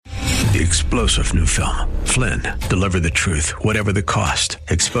The explosive new film, Flynn, deliver the truth, whatever the cost,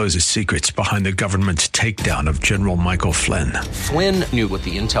 exposes secrets behind the government's takedown of General Michael Flynn. Flynn knew what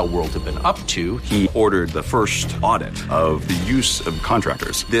the intel world had been up to. He ordered the first audit of the use of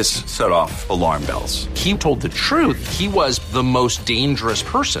contractors. This set off alarm bells. He told the truth. He was the most dangerous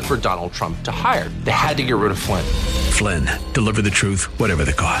person for Donald Trump to hire. They had to get rid of Flynn. Flynn, deliver the truth, whatever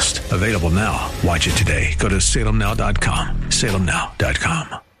the cost. Available now. Watch it today. Go to salemnow.com.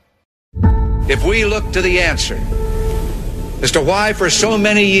 salemnow.com. If we look to the answer as to why for so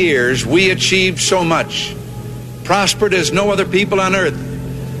many years we achieved so much, prospered as no other people on earth,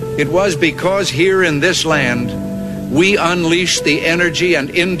 it was because here in this land we unleashed the energy and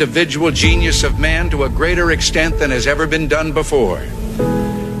individual genius of man to a greater extent than has ever been done before.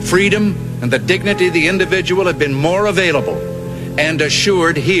 Freedom and the dignity of the individual have been more available and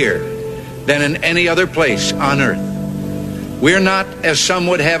assured here than in any other place on earth. We're not, as some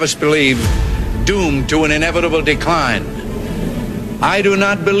would have us believe, doomed to an inevitable decline. I do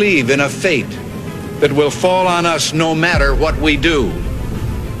not believe in a fate that will fall on us no matter what we do.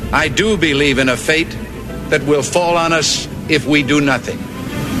 I do believe in a fate that will fall on us if we do nothing.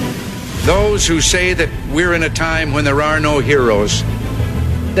 Those who say that we're in a time when there are no heroes,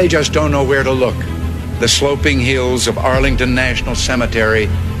 they just don't know where to look. The sloping hills of Arlington National Cemetery,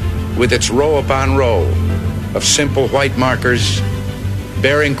 with its row upon row of simple white markers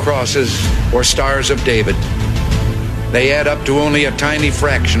bearing crosses or stars of David, they add up to only a tiny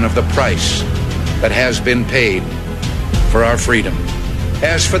fraction of the price that has been paid for our freedom.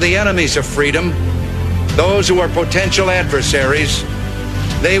 As for the enemies of freedom, those who are potential adversaries,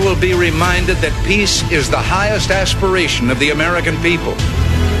 they will be reminded that peace is the highest aspiration of the American people.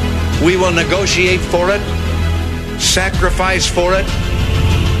 We will negotiate for it, sacrifice for it.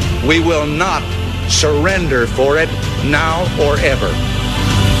 We will not surrender for it now or ever.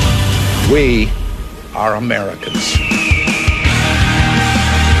 We are Americans.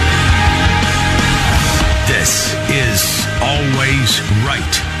 This is Always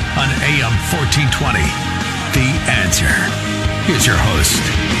Right on AM 1420. The Answer. Here's your host,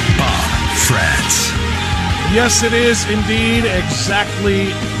 Bob Frantz. Yes, it is indeed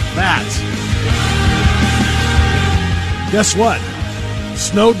exactly that. Guess what?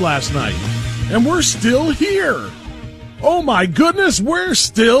 Snowed last night, and we're still here. Oh my goodness, we're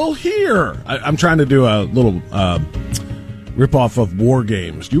still here. I'm trying to do a little rip-off of War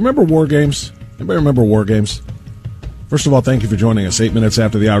Games. Do you remember War Games? Anybody remember War Games? First of all, thank you for joining us. 8 minutes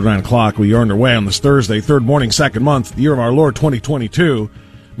after the hour, 9 o'clock. We are underway on this Thursday, third morning, second month, the year of our Lord, 2022.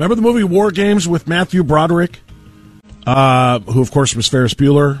 Remember the movie War Games with Matthew Broderick? Who, of course, was Ferris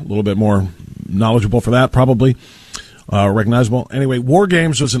Bueller. A little bit more knowledgeable for that, probably. Recognizable. Anyway, War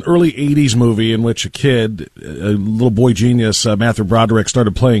Games was an early 80s movie in which a kid, a little boy genius, Matthew Broderick,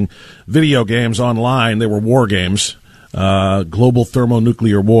 started playing video games online. They were war games, global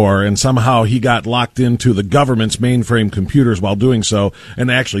thermonuclear war, and somehow he got locked into the government's mainframe computers while doing so, and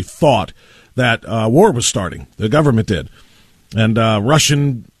they actually thought that war was starting. The government did. And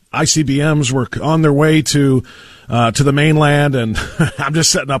Russian ICBMs were on their way to the mainland, and I'm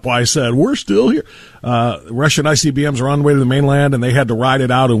just setting up why I said we're still here. Russian ICBMs were on the way to the mainland, and they had to ride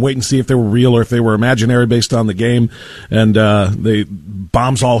it out and wait and see if they were real or if they were imaginary based on the game. And they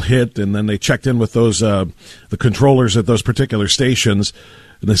bombs all hit, and then they checked in with those the controllers at those particular stations,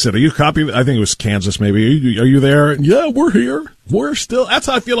 and they said, "Are you copying?" I think it was Kansas, maybe. Are you there? And, yeah, we're here. We're still. That's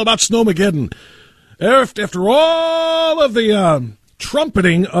how I feel about Snowmageddon. After all of the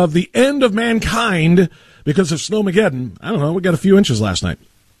trumpeting of the end of mankind because of Snowmageddon, I don't know, we got a few inches last night.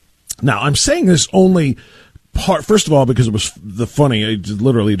 Now, I'm saying this only first of all, because it was the funny, it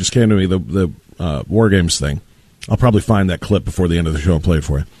literally just came to me, the War Games thing. I'll probably find that clip before the end of the show and play it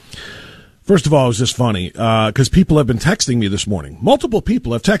for you. First of all, it was just funny, because people have been texting me this morning. Multiple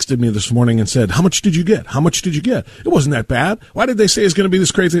people have texted me this morning and said, how much did you get? How much did you get? It wasn't that bad. Why did they say it's going to be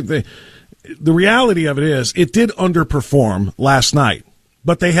this crazy thing? The reality of it is, it did underperform last night.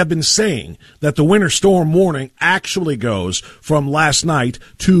 But they have been saying that the winter storm warning actually goes from last night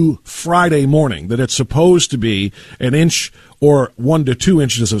to Friday morning, that it's supposed to be an inch or 1 to 2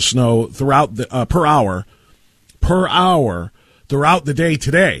 inches of snow throughout the, per hour throughout the day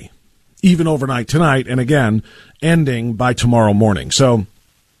today, even overnight tonight, and again, ending by tomorrow morning. So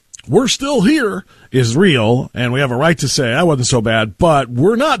we're still here is real, and we have a right to say, I wasn't so bad, but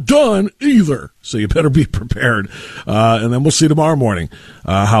we're not done either. So you better be prepared. And then we'll see tomorrow morning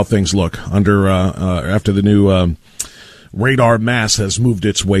how things look under after the new radar mass has moved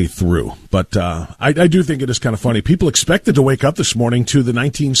its way through. But I do think it is kind of funny. People expected to wake up this morning to the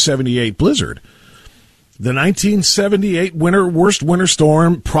 1978 blizzard. The 1978 worst winter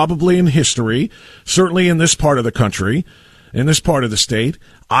storm probably in history, certainly in this part of the country, in this part of the state.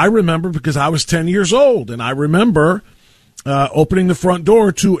 I remember because I was 10 years old, and I remember opening the front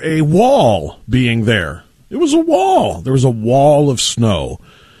door to a wall being there. It was a wall. There was a wall of snow.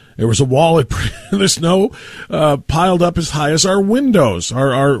 There was a wall. The snow piled up as high as our windows.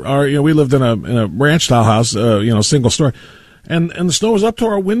 Our we lived in a ranch style house, single story, and the snow was up to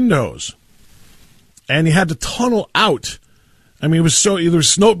our windows. And you had to tunnel out. I mean, it was so either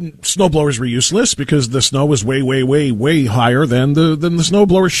snow blowers were useless because the snow was way, way, way, way higher than the snow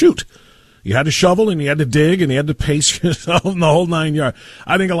blower chute. You had to shovel and you had to dig and you had to pace yourself in the whole 9 yards.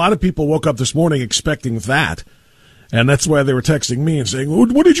 I think a lot of people woke up this morning expecting that, and that's why they were texting me and saying,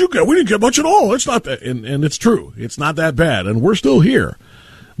 "What did you get? We didn't get much at all. It's not that," and it's true. It's not that bad, and we're still here,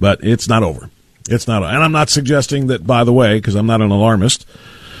 but it's not over. It's not, and I'm not suggesting that, by the way, because I'm not an alarmist.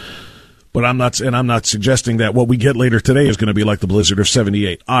 But I'm not suggesting that what we get later today is going to be like the blizzard of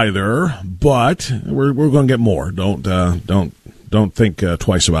 '78 either. But we're going to get more. Don't think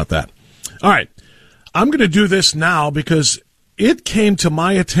twice about that. All right, I'm going to do this now because it came to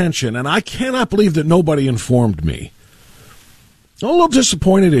my attention, and I cannot believe that nobody informed me. I'm a little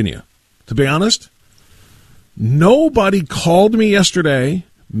disappointed in you, to be honest. Nobody called me yesterday,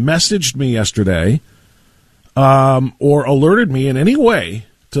 messaged me yesterday, or alerted me in any way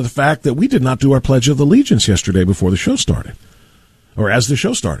to the fact that we did not do our Pledge of Allegiance yesterday before the show started, or as the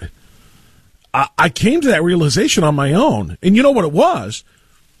show started. I came to that realization on my own, and you know what it was?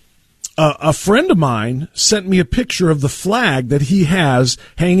 A friend of mine sent me a picture of the flag that he has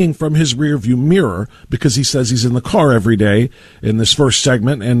hanging from his rearview mirror because he says he's in the car every day in this first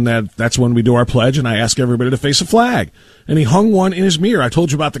segment, and that's when we do our pledge, and I ask everybody to face a flag. And he hung one in his mirror. I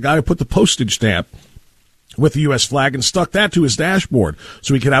told you about the guy who put the postage stamp with the U.S. flag and stuck that to his dashboard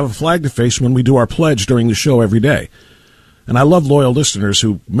so he could have a flag to face when we do our pledge during the show every day. And I love loyal listeners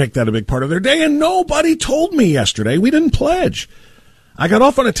who make that a big part of their day, and nobody told me yesterday we didn't pledge. I got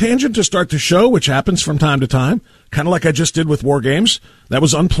off on a tangent to start the show, which happens from time to time, kind of like I just did with War Games. That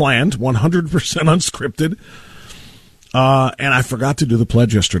was unplanned, 100% unscripted, and I forgot to do the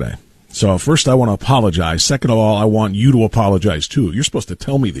pledge yesterday. So first, I want to apologize. Second of all, I want you to apologize, too. You're supposed to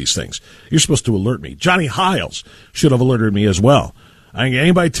tell me these things. You're supposed to alert me. Johnny Hiles should have alerted me as well. I ain't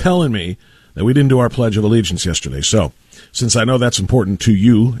anybody telling me that we didn't do our Pledge of Allegiance yesterday. So since I know that's important to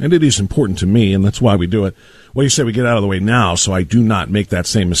you, and it is important to me, and that's why we do it, what do you say we get out of the way now so I do not make that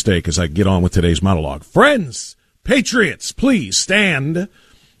same mistake as I get on with today's monologue? Friends, patriots, please stand.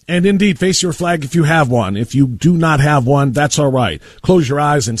 And indeed, face your flag if you have one. If you do not have one, that's all right. Close your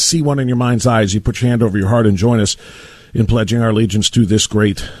eyes and see one in your mind's eye as you put your hand over your heart and join us in pledging our allegiance to this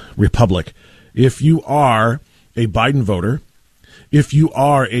great republic. If you are a Biden voter, if you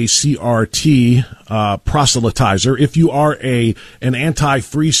are a CRT proselytizer, if you are an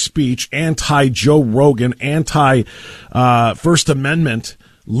anti-free speech, anti-Joe Rogan, anti-First Amendment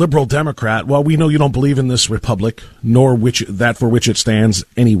liberal Democrat, well, we know you don't believe in this republic, nor that for which it stands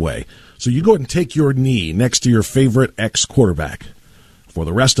anyway. So you go ahead and take your knee next to your favorite ex-quarterback. For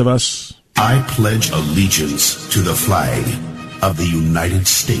the rest of us, I pledge allegiance to the flag of the United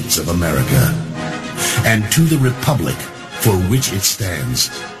States of America and to the republic for which it stands,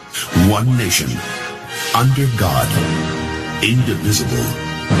 one nation, under God, indivisible,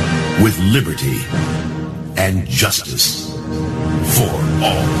 with liberty and justice for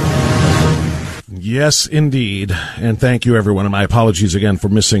all. Yes, indeed. And thank you, everyone. And my apologies again for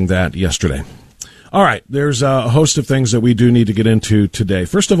missing that yesterday. All right, there's a host of things that we do need to get into today.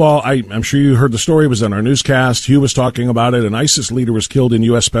 First of all, I'm sure you heard the story. It was on our newscast. Hugh was talking about it. An ISIS leader was killed in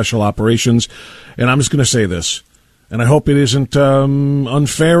U.S. Special Operations. And I'm just going to say this, and I hope it isn't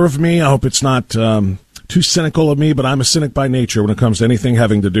unfair of me. I hope it's not too cynical of me, but I'm a cynic by nature when it comes to anything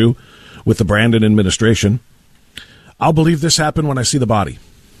having to do with the Brandon administration. I'll believe this happened when I see the body.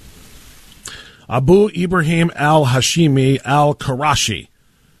 Abu Ibrahim al-Hashimi al-Qurashi.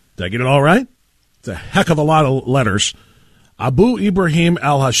 Did I get it all right? It's a heck of a lot of letters. Abu Ibrahim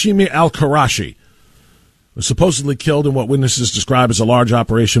al-Hashimi al-Qurashi was supposedly killed in what witnesses describe as a large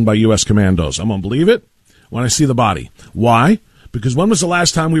operation by U.S. commandos. I'm going to believe it when I see the body. Why? Because when was the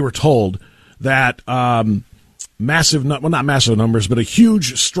last time we were told that massive, well, not massive numbers, but a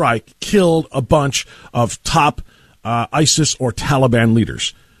huge strike killed a bunch of top ISIS or Taliban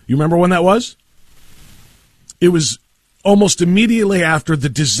leaders? You remember when that was? It was almost immediately after the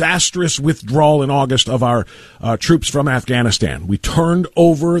disastrous withdrawal in August of our troops from Afghanistan. We turned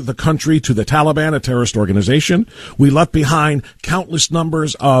over the country to the Taliban, a terrorist organization. We left behind countless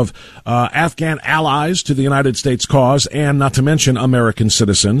numbers of Afghan allies to the United States cause, and not to mention American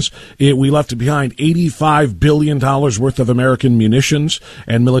citizens. We left behind $85 billion worth of American munitions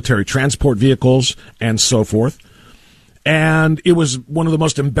and military transport vehicles and so forth. And it was one of the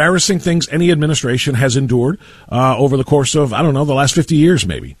most embarrassing things any administration has endured over the course of, I don't know, the last 50 years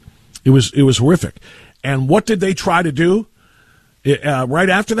maybe. It was horrific. And what did they try to do right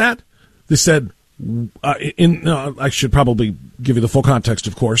after that? They said, I should probably give you the full context,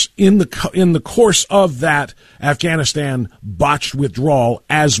 of course. In the course of that Afghanistan botched withdrawal,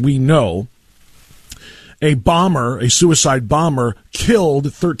 as we know, a suicide bomber,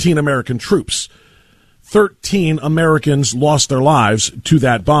 killed 13 American troops. 13 Americans lost their lives to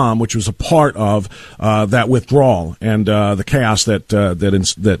that bomb, which was a part of that withdrawal and the chaos that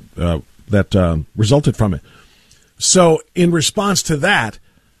resulted from it. So, in response to that,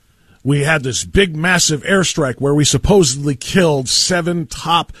 we had this big, massive airstrike where we supposedly killed 7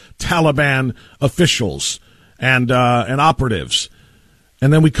 top Taliban officials and operatives,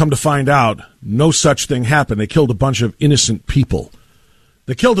 and then we come to find out no such thing happened. They killed a bunch of innocent people.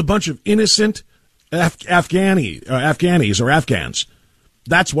 They killed a bunch of innocent Afghanis or Afghans.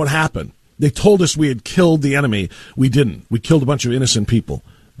 That's what happened. They told us we had killed the enemy. We didn't. We killed a bunch of innocent people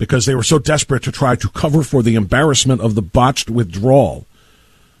because they were so desperate to try to cover for the embarrassment of the botched withdrawal,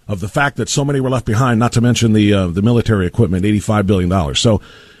 of the fact that so many were left behind, not to mention the military equipment, $85 billion. So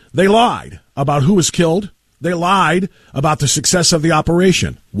they lied about who was killed. They lied about the success of the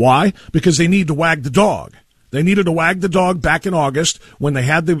operation. Why? Because they need to wag the dog. They needed to wag the dog back in August when they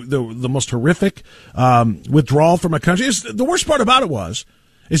had the most horrific withdrawal from a country. The worst part about it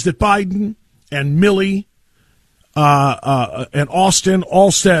is that Biden and Milley and Austin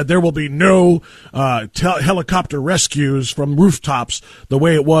all said there will be no helicopter rescues from rooftops the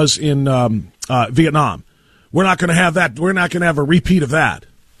way it was in Vietnam. We're not going to have that. We're not going to have a repeat of that.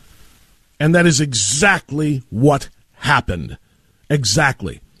 And that is exactly what happened.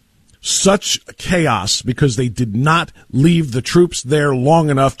 Exactly. Such chaos because they did not leave the troops there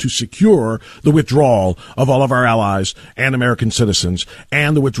long enough to secure the withdrawal of all of our allies and American citizens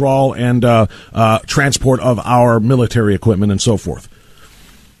and the withdrawal and transport of our military equipment and so forth.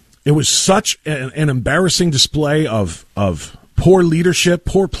 It was such an embarrassing display of poor leadership,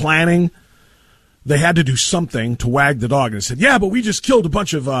 poor planning. They had to do something to wag the dog and said, yeah, but we just killed a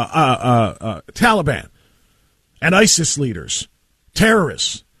bunch of Taliban and ISIS leaders,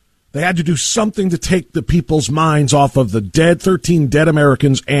 terrorists. They had to do something to take the people's minds off of the 13 dead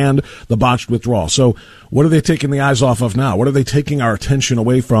Americans and the botched withdrawal. So what are they taking the eyes off of now? What are they taking our attention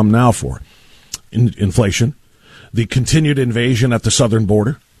away from now for? Inflation, the continued invasion at the southern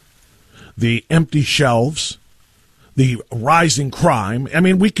border, the empty shelves, the rising crime. I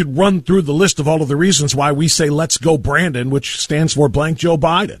mean, we could run through the list of all of the reasons why we say let's go Brandon, which stands for blank Joe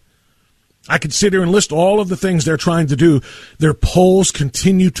Biden. I could sit here and list all of the things they're trying to do. Their polls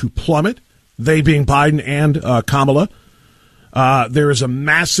continue to plummet, they being Biden and Kamala. There is a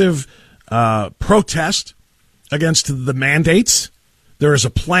massive protest against the mandates. There is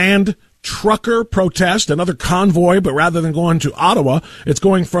a planned trucker protest, another convoy, but rather than going to Ottawa, it's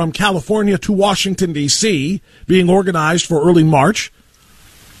going from California to Washington, D.C., being organized for early March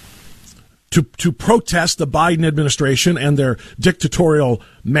to protest the Biden administration and their dictatorial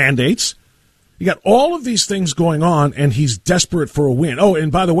mandates. You got all of these things going on, and he's desperate for a win. Oh,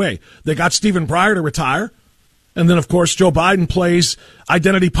 and by the way, they got Stephen Breyer to retire. And then, of course, Joe Biden plays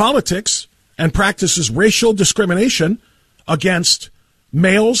identity politics and practices racial discrimination against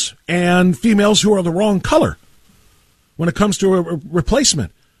males and females who are the wrong color when it comes to a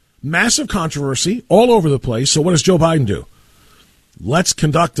replacement. Massive controversy all over the place. So what does Joe Biden do? Let's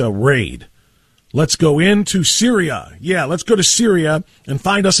conduct a raid. Let's go into Syria. Yeah, let's go to Syria and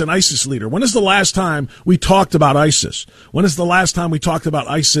find us an ISIS leader. When is the last time we talked about ISIS? When is the last time we talked about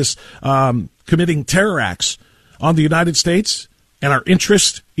ISIS committing terror acts on the United States and our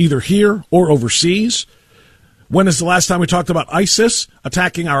interest either here or overseas? When is the last time we talked about ISIS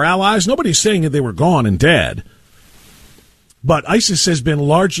attacking our allies? Nobody's saying that they were gone and dead. But ISIS has been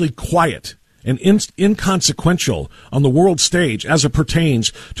largely quiet and inconsequential on the world stage as it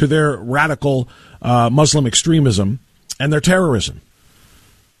pertains to their radical Muslim extremism and their terrorism.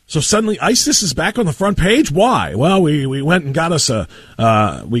 So suddenly ISIS is back on the front page. Why? Well, we went and got us an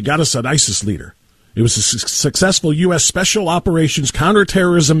ISIS leader. It was a successful U.S. Special Operations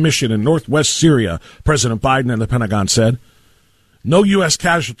counterterrorism mission in northwest Syria, President Biden and the Pentagon said. No U.S.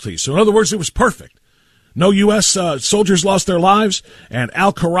 casualties. So in other words, it was perfect. No U.S. Soldiers lost their lives, and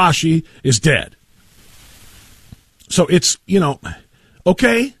al-Qurashi is dead. So it's,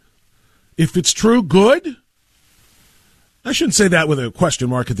 okay. If it's true, good. I shouldn't say that with a question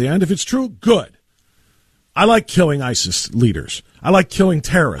mark at the end. If it's true, good. I like killing ISIS leaders. I like killing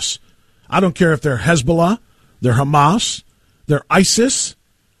terrorists. I don't care if they're Hezbollah, they're Hamas, they're ISIS.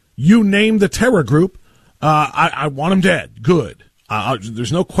 You name the terror group, I want them dead. Good.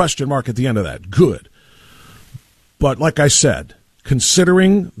 There's no question mark at the end of that. Good. But like I said,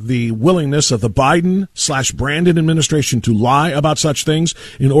 considering the willingness of the Biden/Brandon administration to lie about such things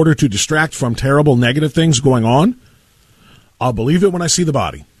in order to distract from terrible negative things going on, I'll believe it when I see the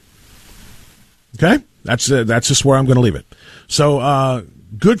body. Okay? That's just where I'm going to leave it. So,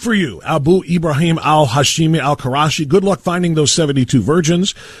 good for you, Abu Ibrahim al-Hashimi al-Qurashi. Good luck finding those 72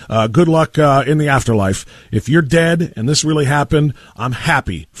 virgins. Good luck in the afterlife. If you're dead and this really happened, I'm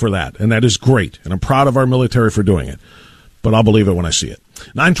happy for that, and that is great, and I'm proud of our military for doing it. But I'll believe it when I see it.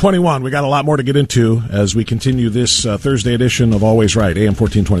 9:21, we got a lot more to get into as we continue this Thursday edition of Always Right, AM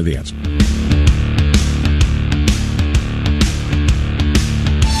 1420 The Answer.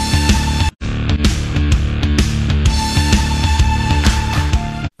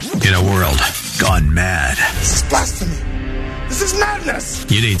 In a world gone mad, This is blasphemy. This is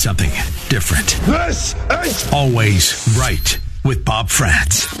madness. you need something different. This is Always Right with Bob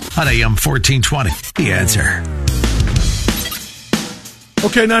France on AM 1420. The Answer.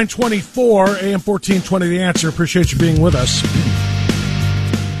 Okay, 9:24, AM 1420, The Answer. Appreciate you being with us.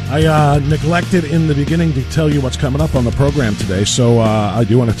 I neglected in the beginning to tell you what's coming up on the program today, so I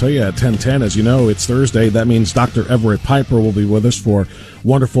do want to tell you at 10:10, as you know, it's Thursday. That means Dr. Everett Piper will be with us for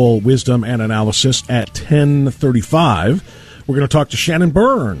wonderful wisdom and analysis at 10:35. We're going to talk to Shannon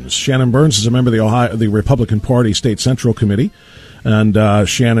Burns. Shannon Burns is a member of the Republican Party State Central Committee, and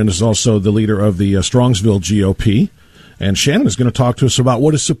Shannon is also the leader of the Strongsville GOP. And Shannon is going to talk to us about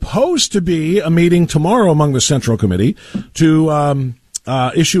what is supposed to be a meeting tomorrow among the Central Committee to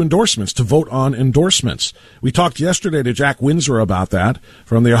issue endorsements, to vote on endorsements. We talked yesterday to Jack Windsor about that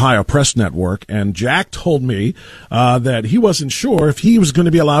from the Ohio Press Network, and Jack told me that he wasn't sure if he was going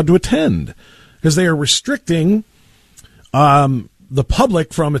to be allowed to attend because they are restricting the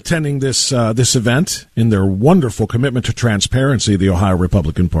public from attending this event in their wonderful commitment to transparency, the Ohio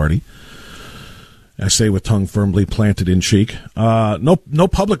Republican Party. I say with tongue firmly planted in cheek. No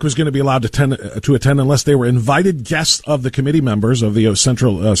public was going to be allowed to attend unless they were invited guests of the committee members, of the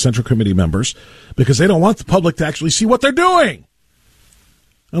Central Committee members, because they don't want the public to actually see what they're doing,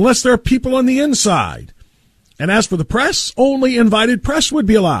 unless there are people on the inside. And as for the press, only invited press would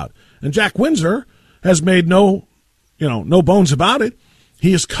be allowed. And Jack Windsor has made no bones about it.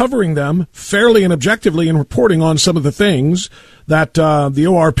 He is covering them fairly and objectively and reporting on some of the things that the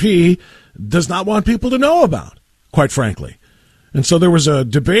ORP does not want people to know about, quite frankly. And so there was a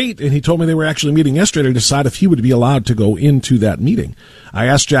debate, and he told me they were actually meeting yesterday to decide if he would be allowed to go into that meeting. I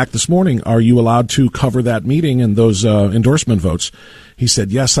asked Jack this morning, are you allowed to cover that meeting and those endorsement votes? He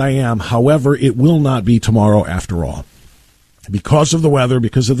said, yes, I am. However, it will not be tomorrow after all. Because of the weather,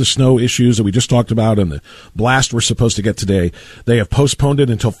 because of the snow issues that we just talked about and the blast we're supposed to get today, they have postponed it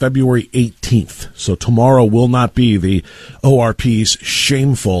until February 18th. So tomorrow will not be the ORP's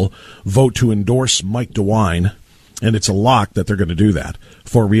shameful vote to endorse Mike DeWine, and it's a lock that they're going to do that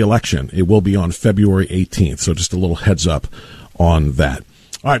for re-election. It will be on February 18th, so just a little heads up on that.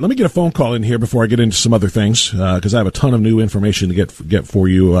 All right, let me get a phone call in here before I get into some other things, because I have a ton of new information to get for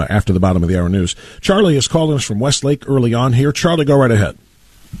you after the bottom of the hour news. Charlie is calling us from Westlake early on here. Charlie, go right ahead.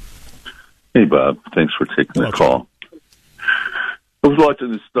 Hey, Bob. Thanks for taking the call. I was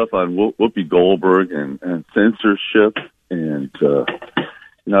watching this stuff on Whoopi Goldberg and censorship, and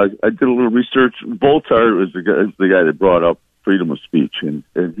I did a little research. Voltaire is the guy that brought up freedom of speech, and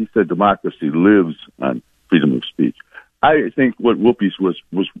he said democracy lives on freedom of speech. I think what Whoopi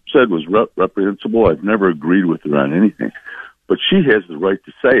said was reprehensible. I've never agreed with her on anything, but she has the right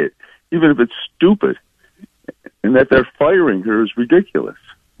to say it, even if it's stupid. And that they're firing her is ridiculous.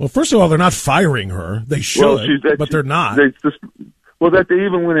 Well, first of all, they're not firing her. They should, but they're not. That they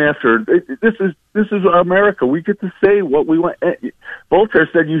even went after her. This is America. We get to say what we want. Voltaire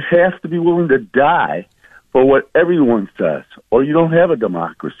said you have to be willing to die for what everyone says, or you don't have a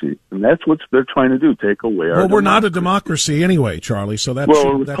democracy. And that's what they're trying to do, take away our democracy. We're not a democracy anyway, Charlie, so that's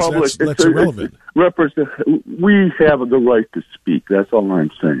irrelevant. We have the right to speak. That's all I'm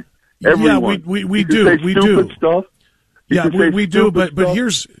saying. Everyone. Yeah, we do. We do. Stuff. Yeah, we do, but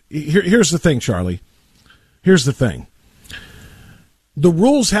here's the thing, Charlie. Here's the thing. The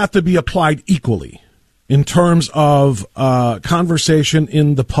rules have to be applied equally in terms of conversation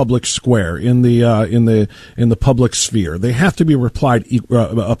in the public square, in the public sphere. They have to be applied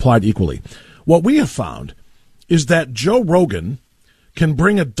equally. What we have found is that Joe Rogan can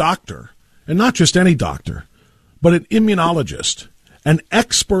bring a doctor, and not just any doctor, but an immunologist, an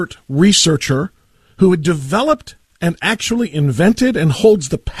expert researcher who had developed and actually invented and holds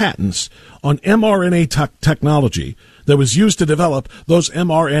the patents on mRNA technology that was used to develop those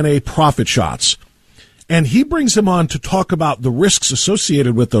mRNA profit shots. And he brings him on to talk about the risks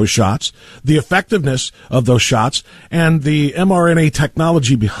associated with those shots, the effectiveness of those shots, and the mRNA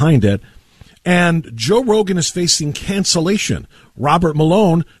technology behind it. And Joe Rogan is facing cancellation. Robert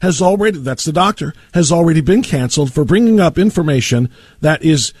Malone that's the doctor, has already been canceled for bringing up information that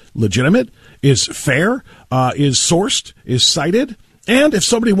is legitimate, is fair, is sourced, is cited, and if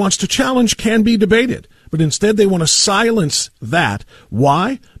somebody wants to challenge, can be debated. But instead they want to silence that.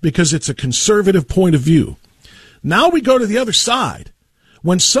 Why? Because it's a conservative point of view. Now we go to the other side.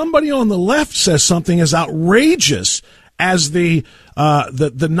 When somebody on the left says something as outrageous as the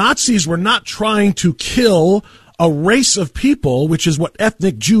Nazis were not trying to kill a race of people, which is what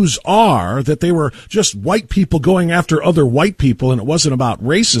ethnic Jews are, that they were just white people going after other white people and it wasn't about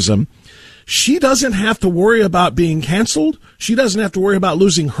racism, she doesn't have to worry about being canceled. She doesn't have to worry about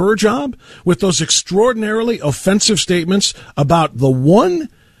losing her job with those extraordinarily offensive statements about the one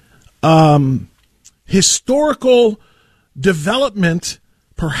historical development,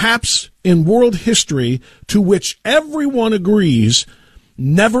 perhaps in world history, to which everyone agrees,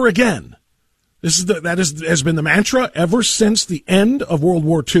 never again. That has been the mantra ever since the end of World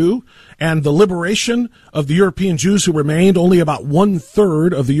War II and the liberation of the European Jews who remained. Only about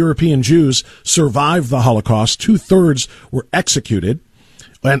 1/3 of the European Jews survived the Holocaust. 2/3 were executed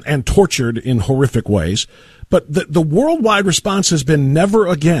and tortured in horrific ways. But the worldwide response has been never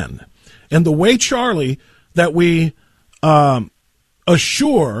again. And the way, Charlie, that we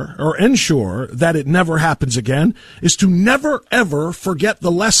assure or ensure that it never happens again is to never, ever forget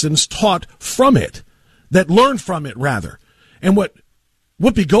the lessons taught from it, that learned from it, rather. And what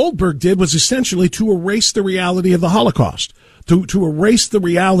Whoopi Goldberg did was essentially to erase the reality of the Holocaust, to erase the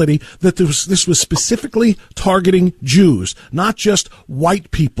reality that this was specifically targeting Jews, not just white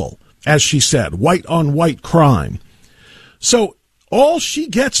people, as she said, white-on-white crime. So all she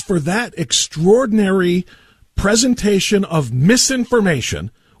gets for that extraordinary presentation of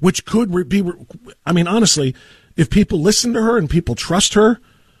misinformation, which could be, I mean, honestly, if people listen to her and people trust her,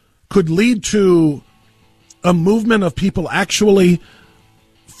 could lead to a movement of people actually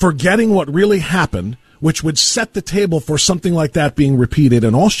forgetting what really happened, which would set the table for something like that being repeated.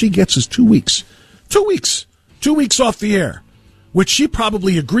 And all she gets is 2 weeks. 2 weeks. 2 weeks off the air, which she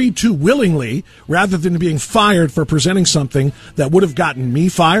probably agreed to willingly rather than being fired for presenting something that would have gotten me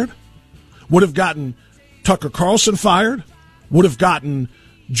fired, would have gotten Tucker Carlson fired, would have gotten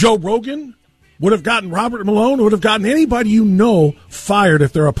Joe Rogan, would have gotten Robert Malone, would have gotten anybody you know fired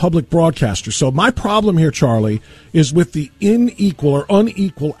if they're a public broadcaster. So my problem here, Charlie, is with the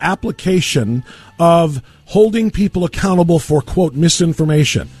unequal application of holding people accountable for, quote,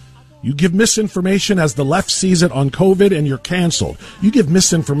 misinformation. You give misinformation as the left sees it on COVID and you're canceled. You give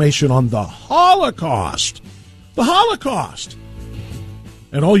misinformation on the Holocaust. The Holocaust.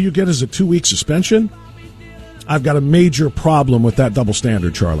 And all you get is a 2-week suspension? I've got a major problem with that double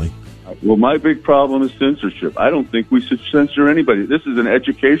standard, Charlie. Well, my big problem is censorship. I don't think we should censor anybody. This is an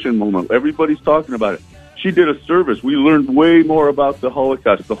education moment. Everybody's talking about it. She did a service. We learned way more about the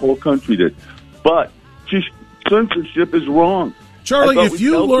Holocaust. The whole country did. But censorship is wrong. Charlie, if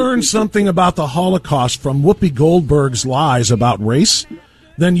you learn something about the Holocaust from Whoopi Goldberg's lies about race,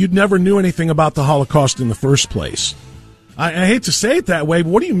 then you'd never knew anything about the Holocaust in the first place. I hate to say it that way, but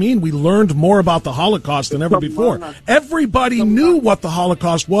what do you mean we learned more about the Holocaust than ever before? Everybody knew what the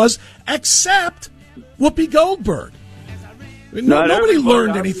Holocaust was except Whoopi Goldberg. Nobody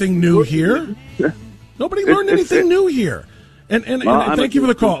learned anything new here. Nobody learned anything new here. And thank you for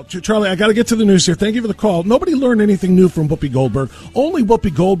the call. Charlie, I got to get to the news here. Thank you for the call. Nobody learned anything new from Whoopi Goldberg. Only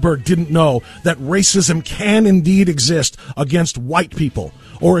Whoopi Goldberg didn't know that racism can indeed exist against white people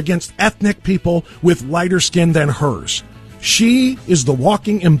or against ethnic people with lighter skin than hers. She is the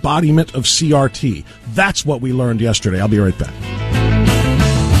walking embodiment of CRT. That's what we learned yesterday. I'll be right back.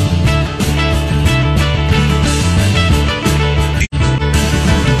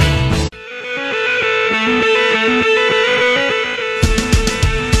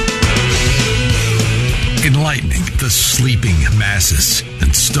 Enlightening the sleeping masses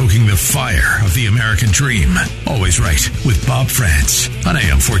and stoking the fire of the American dream. Always right with Bob France on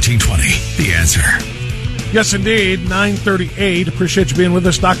AM 1420. The Answer. Yes, indeed. 9:38. Appreciate you being with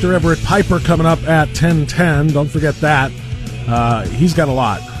us. Dr. Everett Piper coming up at 10:10. Don't forget that. He's got a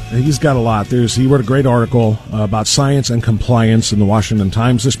lot. He wrote a great article about science and compliance in the Washington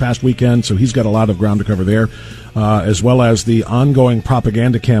Times this past weekend, so he's got a lot of ground to cover there, as well as the ongoing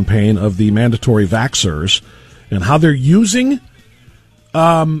propaganda campaign of the mandatory vaxxers and how they're using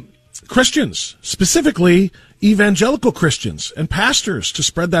Christians, specifically evangelical Christians and pastors, to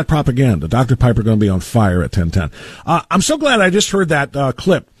spread that propaganda. Dr. Piper going to be on fire at 10:10. I'm so glad I just heard that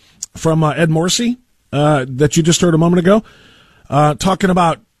clip from Ed Morrissey that you just heard a moment ago, talking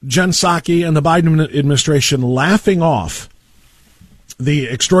about Jen Psaki and the Biden administration laughing off the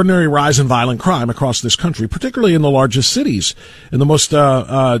extraordinary rise in violent crime across this country, particularly in the largest cities, in the most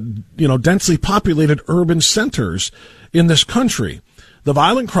densely populated urban centers in this country. The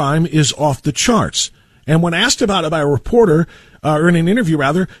violent crime is off the charts. And when asked about it by a reporter, or in an interview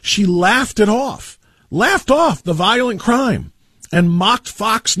rather, she laughed off the violent crime and mocked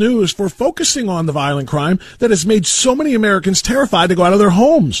Fox News for focusing on the violent crime that has made so many Americans terrified to go out of their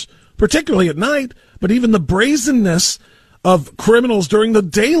homes, particularly at night, but even the brazenness of criminals during the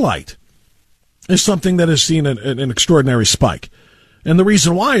daylight is something that has seen an extraordinary spike. And the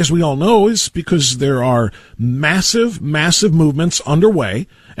reason why, as we all know, is because there are massive movements underway,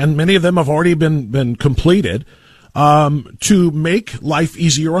 and many of them have already been completed, to make life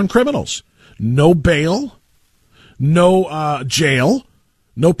easier on criminals. No bail, no jail,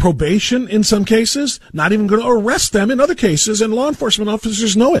 no probation in some cases, not even going to arrest them in other cases, and law enforcement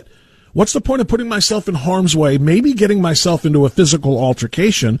officers know it. What's the point of putting myself in harm's way, maybe getting myself into a physical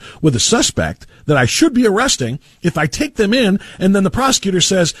altercation with a suspect that I should be arresting, if I take them in and then the prosecutor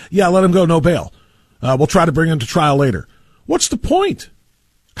says, yeah, let him go, no bail. We'll try to bring him to trial later. What's the point?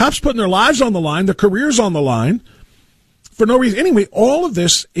 Cops putting their lives on the line, their careers on the line for no reason. Anyway, all of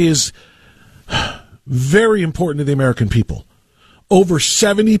this is very important to the American people. Over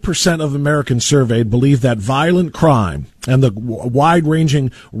 70% of Americans surveyed believe that violent crime and the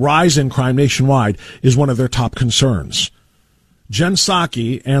wide-ranging rise in crime nationwide is one of their top concerns. Jen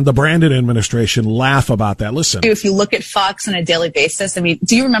Psaki and the Brandon administration laugh about that. Listen. If you look at Fox on a daily basis, I mean,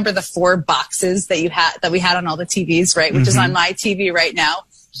 do you remember the 4 boxes that we had on all the TVs, right? Which is on my TV right now.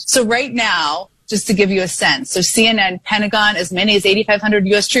 So right now, just to give you a sense, so CNN, Pentagon, as many as 8,500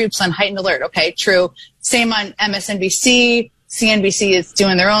 U.S. troops on heightened alert. Okay, true. Same on MSNBC. CNBC is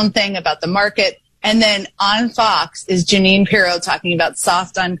doing their own thing about the market. And then on Fox is Jeanine Pirro talking about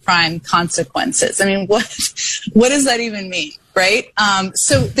soft on crime consequences. I mean, what does that even mean, right?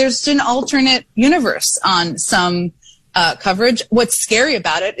 So there's an alternate universe on some coverage. What's scary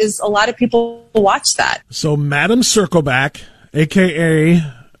about it is a lot of people watch that. So Madam Circleback,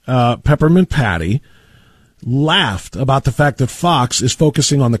 a.k.a. Peppermint Patty, laughed about the fact that Fox is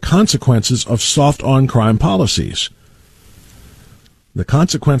focusing on the consequences of soft on crime policies. The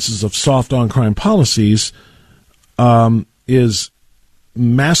consequences of soft on crime policies is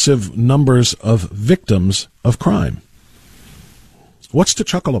massive numbers of victims of crime. What's to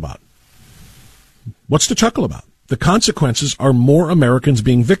chuckle about? The consequences are more Americans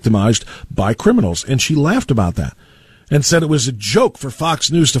being victimized by criminals, and she laughed about that and said it was a joke for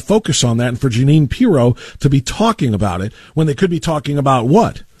Fox News to focus on that and for Jeanine Pirro to be talking about it when they could be talking about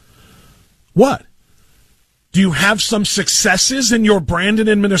what? What? Do you have some successes in your Brandon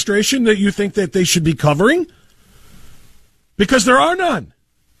administration that you think that they should be covering? Because there are none.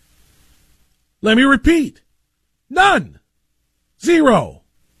 Let me repeat. None. 0.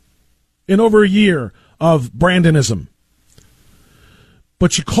 In over a year of Brandonism.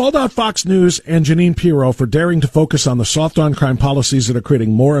 But she called out Fox News and Jeanine Pirro for daring to focus on the soft on crime policies that are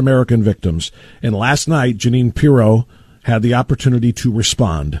creating more American victims. And last night, Jeanine Pirro had the opportunity to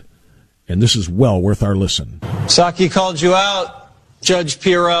respond. And this is well worth our listen. Psaki called you out, Judge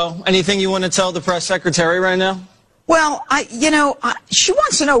Pirro. Anything you want to tell the press secretary right now? Well, she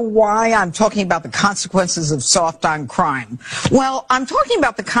wants to know why I'm talking about the consequences of soft on crime. Well, I'm talking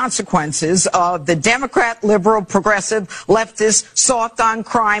about the consequences of the Democrat, liberal, progressive, leftist, soft on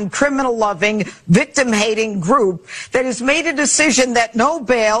crime, criminal-loving, victim-hating group that has made a decision that no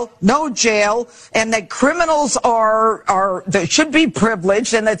bail, no jail, and that criminals that should be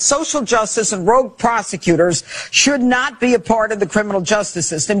privileged, and that social justice and rogue prosecutors should not be a part of the criminal justice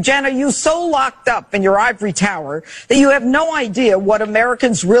system. Jen, are you so locked up in your ivory tower that you have no idea what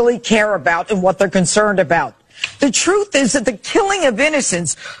Americans really care about and what they're concerned about? The truth is that the killing of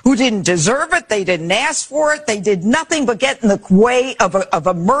innocents who didn't deserve it, they didn't ask for it, they did nothing but get in the way of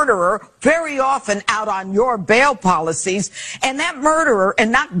a murderer, very often out on your bail policies, and that murderer,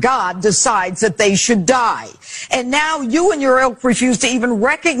 and not God, decides that they should die. And now you and your ilk refuse to even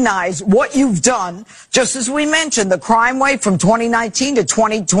recognize what you've done. Just as we mentioned, the crime rate from 2019 to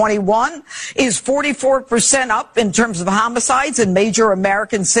 2021 is 44% up in terms of homicides in major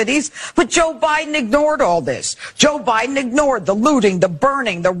American cities. But Joe Biden ignored all this. Joe Biden ignored the looting, the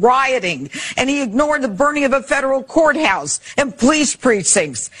burning, the rioting, and he ignored the burning of a federal courthouse and police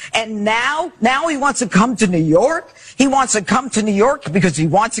precincts. And now he wants to come to New York. He wants to come to New York because he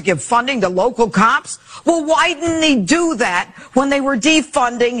wants to give funding to local cops. Well, why didn't he do that when they were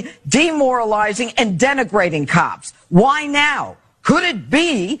defunding, demoralizing, and denigrating cops? Why now? Could it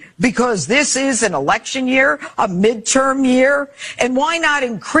be because this is an election year, a midterm year? And why not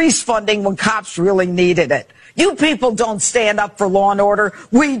increase funding when cops really needed it? You people don't stand up for law and order.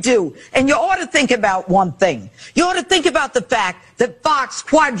 We do. And you ought to think about one thing. You ought to think about the fact that Fox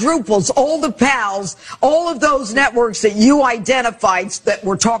quadruples all the pals, all of those networks that you identified that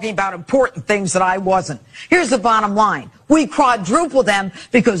were talking about important things that I wasn't. Here's the bottom line. We quadruple them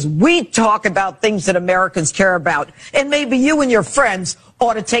because we talk about things that Americans care about. And maybe you and your friends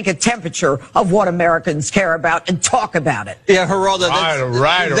ought to take a temperature of what Americans care about and talk about it. Yeah, Geraldo.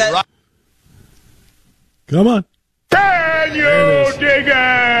 Right. Come on. Can you dig it?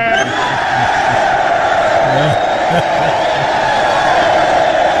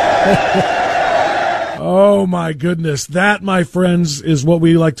 Oh, my goodness. That, my friends, is what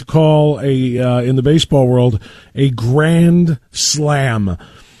we like to call in the baseball world, a grand slam.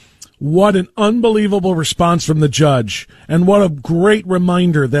 What an unbelievable response from the judge. And what a great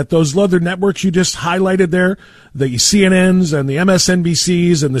reminder that those other networks you just highlighted there, the CNNs and the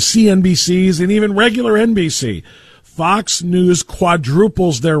MSNBCs and the CNBCs and even regular NBC, Fox News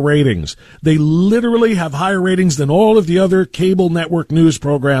quadruples their ratings. They literally have higher ratings than all of the other cable network news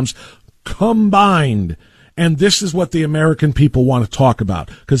programs combined. And this is what the American people want to talk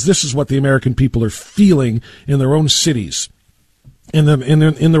about, because this is what the American people are feeling in their own cities, in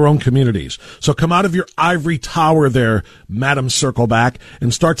their own communities. So come out of your ivory tower there, Madam Circleback,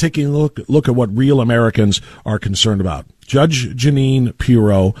 and start taking a look at what real Americans are concerned about. Judge Jeanine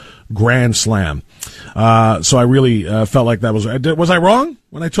Pirro, grand slam. So I really felt like that was I wrong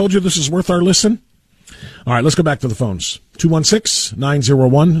when I told you this is worth our listen? All right, let's go back to the phones.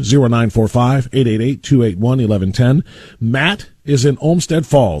 216-901-0945, 888-281-1110. Matt is in Olmsted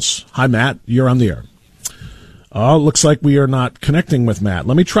Falls. Hi, Matt. You're on the air. Oh, looks like we are not connecting with Matt.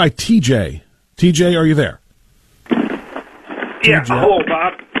 Let me try TJ. TJ, are you there? Yeah. Hello,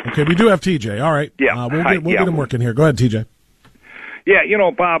 Bob. Okay, we do have TJ. All right. Yeah. We'll get him working here. Go ahead, TJ.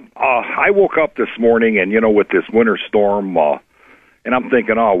 Yeah, Bob, I woke up this morning and, with this winter storm, and I'm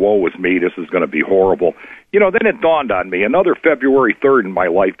thinking, oh, woe is me. This is going to be horrible. Then it dawned on me. Another February 3rd in my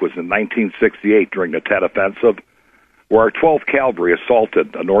life was in 1968 during the Tet Offensive, where our 12th Cavalry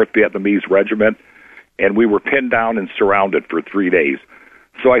assaulted a North Vietnamese regiment, and we were pinned down and surrounded for 3 days.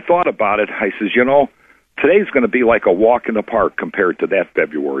 So I thought about it. I says, today's going to be like a walk in the park compared to that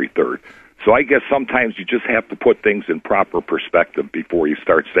February 3rd. So I guess sometimes you just have to put things in proper perspective before you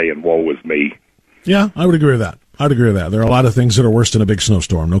start saying, woe is me. Yeah, I would agree with that. There are a lot of things that are worse than a big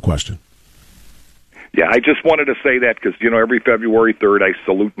snowstorm, no question. Yeah, I just wanted to say that because, every February 3rd I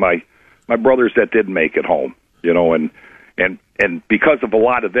salute my brothers that didn't make it home, and because of a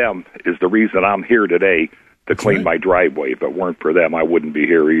lot of them is the reason I'm here today to clean my driveway. If it weren't for them, I wouldn't be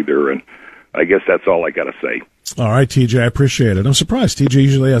here either, and I guess that's all I got to say. All right, TJ, I appreciate it. I'm surprised. TJ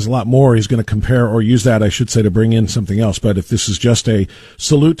usually has a lot more. He's going to compare or use that, I should say, to bring in something else. But if this is just a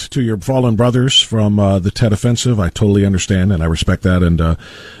salute to your fallen brothers from the Tet Offensive, I totally understand and I respect that.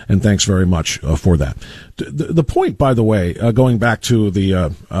 And thanks very much for that. The point, by the way, going back to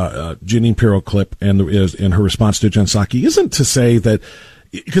the Jeanine Pirro clip and in her response to Jen Psaki, isn't to say that,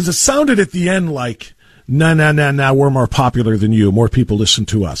 because it sounded at the end like, no, we're more popular than you. More people listen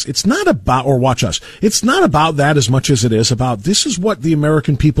to us. It's not about, or watch us. It's not about that as much as it is about, this is what the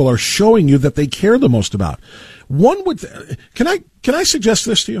American people are showing you that they care the most about. Can I suggest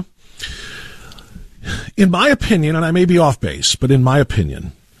this to you? In my opinion, and I may be off base, but in my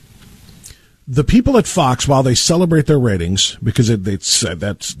opinion, the people at Fox, while they celebrate their ratings, because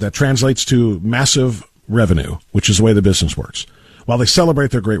that translates to massive revenue, which is the way the business works, while they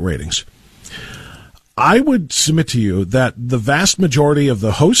celebrate their great ratings, I would submit to you that the vast majority of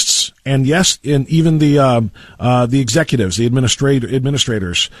the hosts, and yes, even the executives, the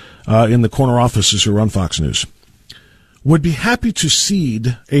administrators in the corner offices who run Fox News, would be happy to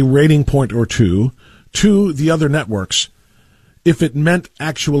cede a rating point or two to the other networks if it meant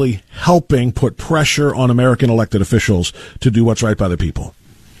actually helping put pressure on American elected officials to do what's right by the people.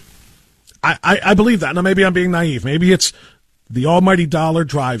 I believe that. Now, maybe I'm being naive. Maybe it's the almighty dollar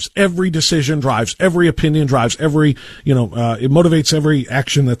drives every decision, drives every opinion, drives every, it motivates every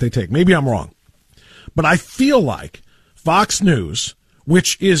action that they take. Maybe I'm wrong. But I feel like Fox News,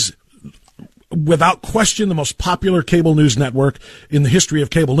 which is without question the most popular cable news network in the history of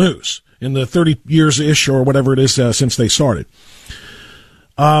cable news, in the 30 years-ish or whatever it is since they started,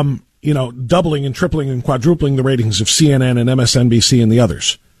 doubling and tripling and quadrupling the ratings of CNN and MSNBC and the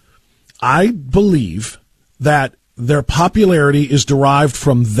others. I believe that their popularity is derived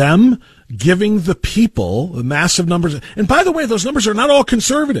from them giving the people the massive numbers. And by the way, those numbers are not all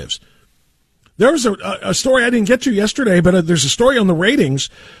conservatives. There was a story I didn't get to yesterday, but there's a story on the ratings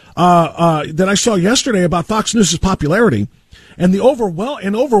that I saw yesterday about Fox News' popularity and the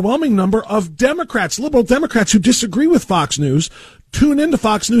overwhelming number of Democrats, liberal Democrats who disagree with Fox News, tune into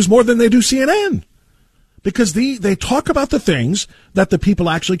Fox News more than they do CNN. Because they talk about the things that the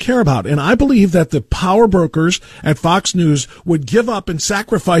people actually care about. And I believe that the power brokers at Fox News would give up and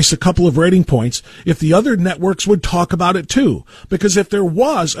sacrifice a couple of rating points if the other networks would talk about it too. Because if there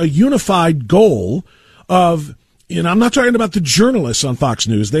was a unified goal of, I'm not talking about the journalists on Fox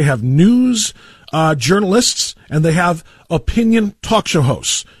News. They have news journalists and they have opinion talk show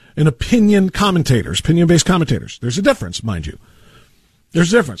hosts and opinion-based commentators. There's a difference, mind you.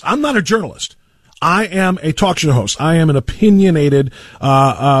 There's a difference. I'm not a journalist. I am a talk show host. I am an opinionated,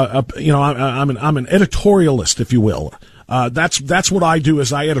 I'm an editorialist, if you will. That's what I do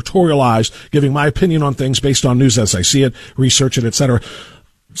is I editorialize, giving my opinion on things based on news as I see it, research it, etc.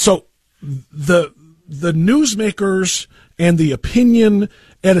 So the newsmakers and the opinion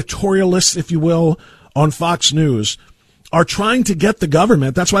editorialists, if you will, on Fox News are trying to get the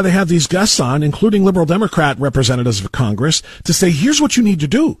government, that's why they have these guests on, including liberal Democrat representatives of Congress, to say, here's what you need to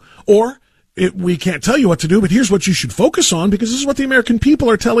do. Or, we can't tell you what to do, but here's what you should focus on because this is what the American people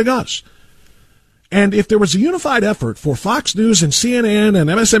are telling us. And if there was a unified effort for Fox News and CNN and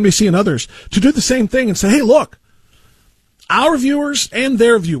MSNBC and others to do the same thing and say, hey, look, our viewers and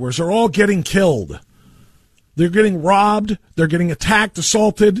their viewers are all getting killed. They're getting robbed. They're getting attacked,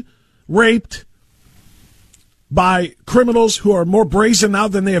 assaulted, raped by criminals who are more brazen now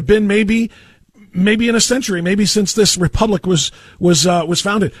than they have been maybe in a century, maybe since this republic was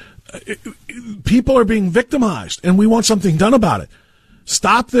founded. People are being victimized, and we want something done about it.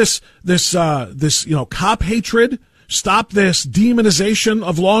 Stop this cop hatred. Stop this demonization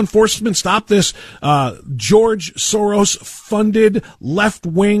of law enforcement. Stop this George Soros-funded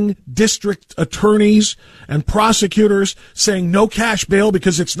left-wing district attorneys and prosecutors saying no cash bail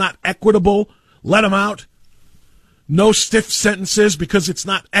because it's not equitable. Let them out. No stiff sentences because it's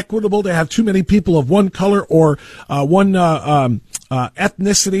not equitable to have too many people of one color or one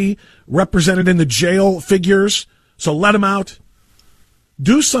ethnicity represented in the jail figures. So let them out.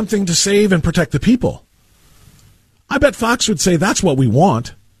 Do something to save and protect the people. I bet Fox would say that's what we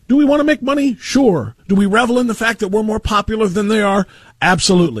want. Do we want to make money? Sure. Do we revel in the fact that we're more popular than they are?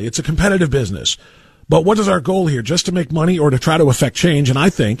 Absolutely. It's a competitive business. But what is our goal here? Just to make money or to try to affect change? And I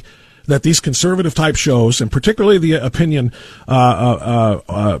think that these conservative type shows, and particularly the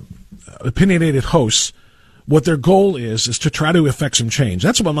opinionated hosts, what their goal is to try to affect some change.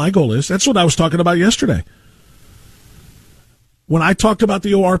 That's what my goal is. That's what I was talking about yesterday. When I talked about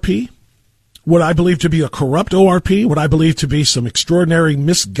the ORP, what I believe to be a corrupt ORP, what I believe to be some extraordinarily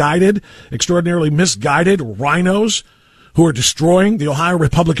misguided rhinos who are destroying the Ohio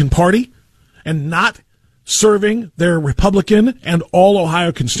Republican Party and not serving their Republican and all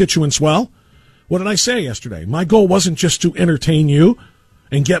Ohio constituents well. What did I say yesterday? My goal wasn't just to entertain you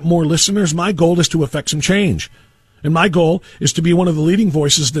and get more listeners. My goal is to affect some change. And my goal is to be one of the leading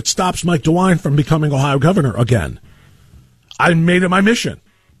voices that stops Mike DeWine from becoming Ohio governor again. I made it my mission.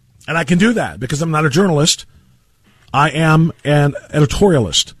 And I can do that because I'm not a journalist. I am an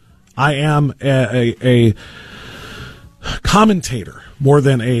editorialist. I am a commentator more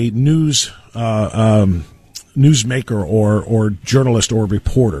than a newsmaker or journalist or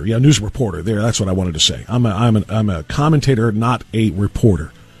reporter. Yeah, news reporter. There, that's what I wanted to say. I'm a commentator, not a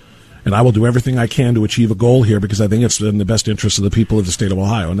reporter. And I will do everything I can to achieve a goal here because I think it's in the best interest of the people of the state of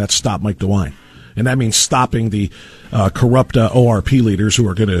Ohio, and that's stop Mike DeWine. And that means stopping the corrupt ORP leaders who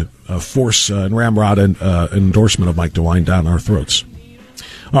are going to force and ramrod an endorsement of Mike DeWine down our throats.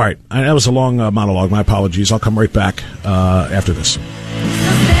 All right, that was a long monologue. My apologies. I'll come right back after this.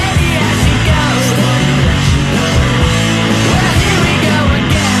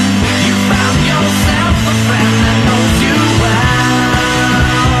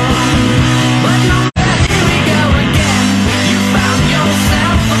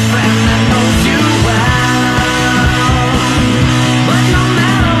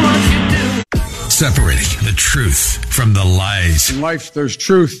 Separating the truth from the lies. In life, there's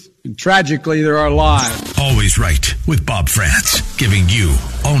truth. And tragically, there are lies. Always right with Bob France, giving you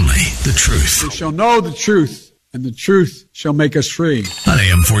only the truth. We shall know the truth, and the truth shall make us free. On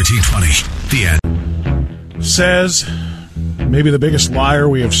AM 1420, The End. Says maybe the biggest liar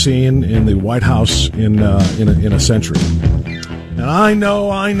we have seen in the White House in a century. And I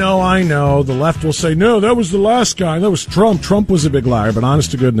know. The left will say, no, that was the last guy. That was Trump. Trump was a big liar. But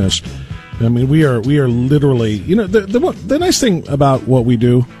honest to goodness, I mean, we are literally, the nice thing about what we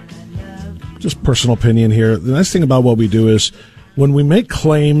do, just personal opinion here, the nice thing about what we do is when we make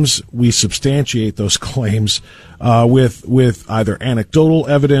claims, we substantiate those claims with either anecdotal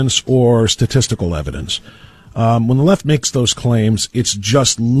evidence or statistical evidence. When the left makes those claims, it's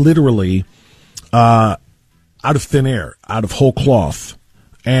just literally out of thin air, out of whole cloth,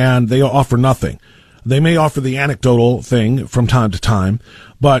 and they offer nothing. They may offer the anecdotal thing from time to time,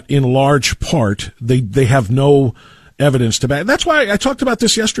 but in large part, they have no evidence to back. That's why I talked about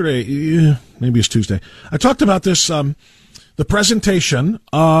this yesterday. Maybe it's Tuesday. I talked about this, the presentation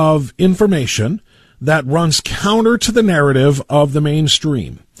of information that runs counter to the narrative of the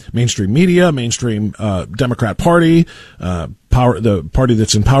mainstream media, mainstream Democrat Party, the party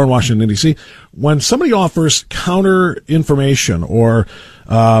that's in power in Washington, D.C. When somebody offers counter information or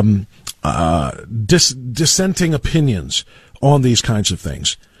dissenting opinions on these kinds of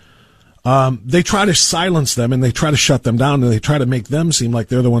things, they try to silence them and they try to shut them down and they try to make them seem like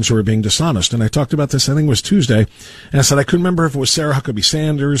they're the ones who are being dishonest. And I talked about this, I think it was Tuesday, and I said I couldn't remember if it was Sarah Huckabee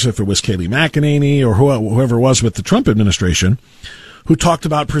Sanders, if it was Kayleigh McEnany, or whoever it was with the Trump administration who talked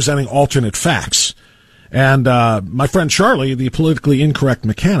about presenting alternate facts. And my friend Charlie, the politically incorrect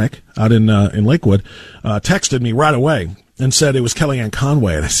mechanic out in Lakewood, texted me right away and said it was Kellyanne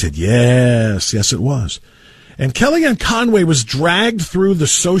Conway. And I said, yes, it was. And Kellyanne Conway was dragged through the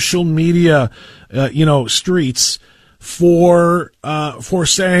social media, streets for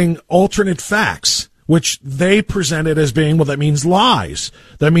saying alternate facts, which they presented as being, well, that means lies.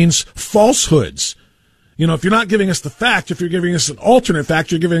 That means falsehoods. If you're not giving us the fact, if you're giving us an alternate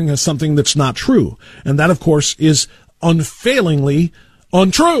fact, you're giving us something that's not true. And that, of course, is unfailingly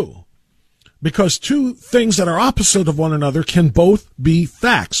untrue. Because two things that are opposite of one another can both be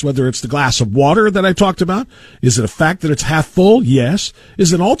facts, whether it's the glass of water that I talked about. Is it a fact that it's half full? Yes.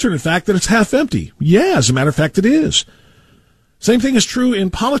 Is it an alternate fact that it's half empty? Yeah, as a matter of fact, it is. Same thing is true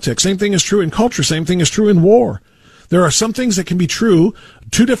in politics. Same thing is true in culture. Same thing is true in war. There are some things that can be true,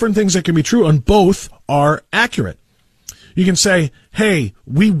 two different things that can be true, and both are accurate. You can say, hey,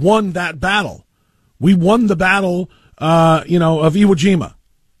 we won that battle. We won the battle, of Iwo Jima.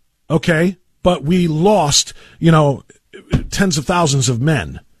 Okay? But we lost, tens of thousands of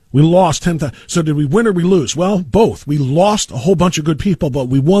men. We lost 10,000. So did we win or we lose? Well, both. We lost a whole bunch of good people, but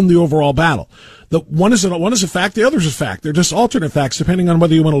we won the overall battle. One is a fact, the other is a fact. They're just alternate facts depending on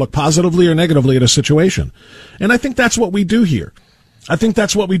whether you want to look positively or negatively at a situation. And I think that's what we do here. I think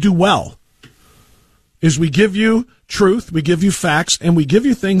that's what we do well, is we give you truth, we give you facts, and we give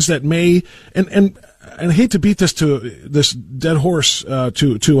you things that may, and I hate to beat this dead horse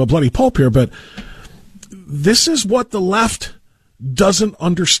to a bloody pulp here, but this is what the left doesn't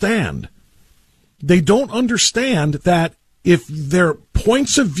understand. They don't understand that if their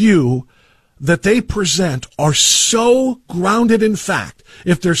points of view that they present are so grounded in fact,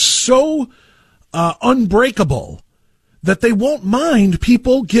 if they're so unbreakable, that they won't mind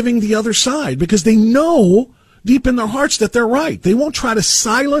people giving the other side because they know deep in their hearts that they're right. They won't try to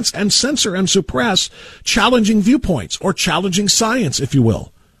silence and censor and suppress challenging viewpoints or challenging science, if you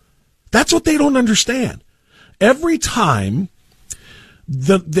will. That's what they don't understand. Every time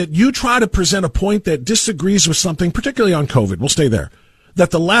that you try to present a point that disagrees with something, particularly on COVID, we'll stay there, that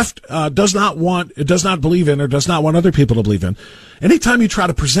the left does not believe in or does not want other people to believe in, anytime you try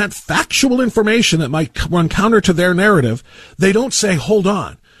to present factual information that might run counter to their narrative, they don't say, hold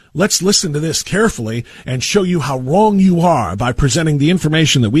on, let's listen to this carefully and show you how wrong you are by presenting the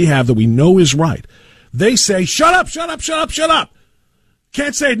information that we have that we know is right. They say, shut up, shut up, shut up, shut up.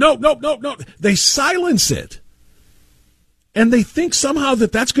 Can't say, no. They silence it. And they think somehow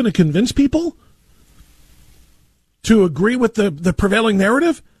that that's going to convince people to agree with the prevailing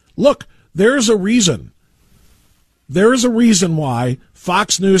narrative. Look, there's a reason. There is a reason why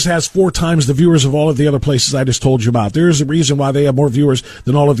Fox News has 4 times the viewers of all of the other places I just told you about. There is a reason why they have more viewers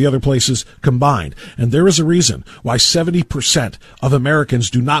than all of the other places combined. And there is a reason why 70% of Americans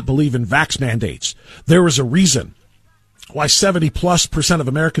do not believe in vax mandates. There is a reason why 70+% of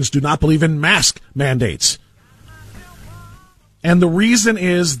Americans do not believe in mask mandates. And the reason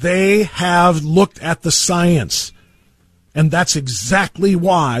is they have looked at the science. And that's exactly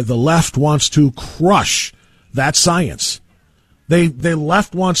why the left wants to crush that science. The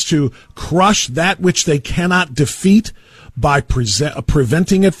left wants to crush that which they cannot defeat by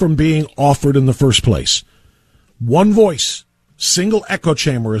preventing it from being offered in the first place. One voice, single echo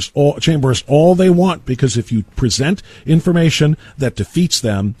chamber is all they want, because if you present information that defeats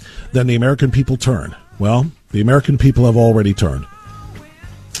them, then the American people turn. Well, the American people have already turned.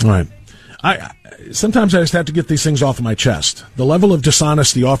 All right. Sometimes I just have to get these things off of my chest. The level of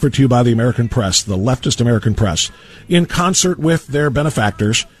dishonesty offered to you by the American press, the leftist American press, in concert with their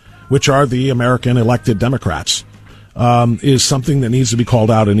benefactors, which are the American elected Democrats, is something that needs to be called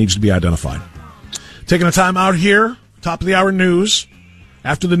out and needs to be identified. Taking a time out here, top of the hour news.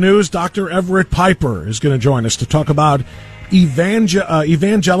 After the news, Dr. Everett Piper is going to join us to talk about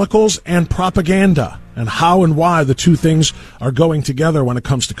evangelicals and propaganda and how and why the two things are going together when it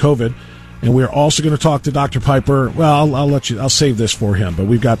comes to COVID. And we're also going to talk to Dr. Piper. Well, I'll save this for him, but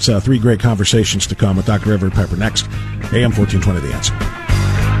we've got three great conversations to come with Dr. Everett Piper next. AM 1420, The Answer.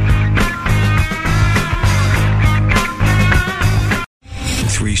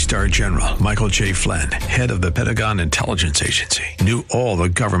 Three-star General Michael J. Flynn, head of the Pentagon Intelligence Agency, knew all the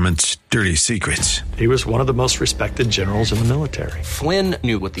government's dirty secrets. He was one of the most respected generals in the military. Flynn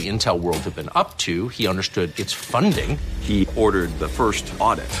knew what the intel world had been up to. He understood its funding. He ordered the first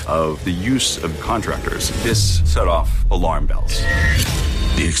audit of the use of contractors. This set off alarm bells.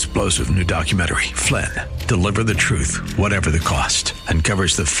 The explosive new documentary, Flynn, Deliver the Truth, Whatever the Cost,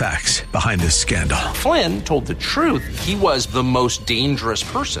 uncovers the facts behind this scandal. Flynn told the truth. He was the most dangerous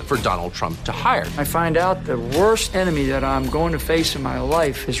person for Donald Trump to hire. I find out the worst enemy that I'm going to face in my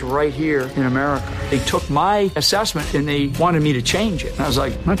life is right here in America. They took my assessment and they wanted me to change it. And I was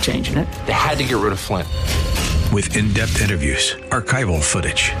like, I'm not changing it. They had to get rid of Flynn. With in-depth interviews, archival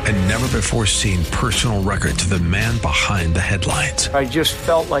footage, and never-before-seen personal records of the man behind the headlines. I just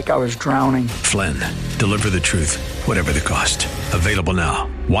felt like I was drowning. Flynn, Deliver the Truth, Whatever the Cost. Available now.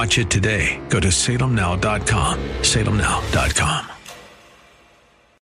 Watch it today. Go to salemnow.com. salemnow.com.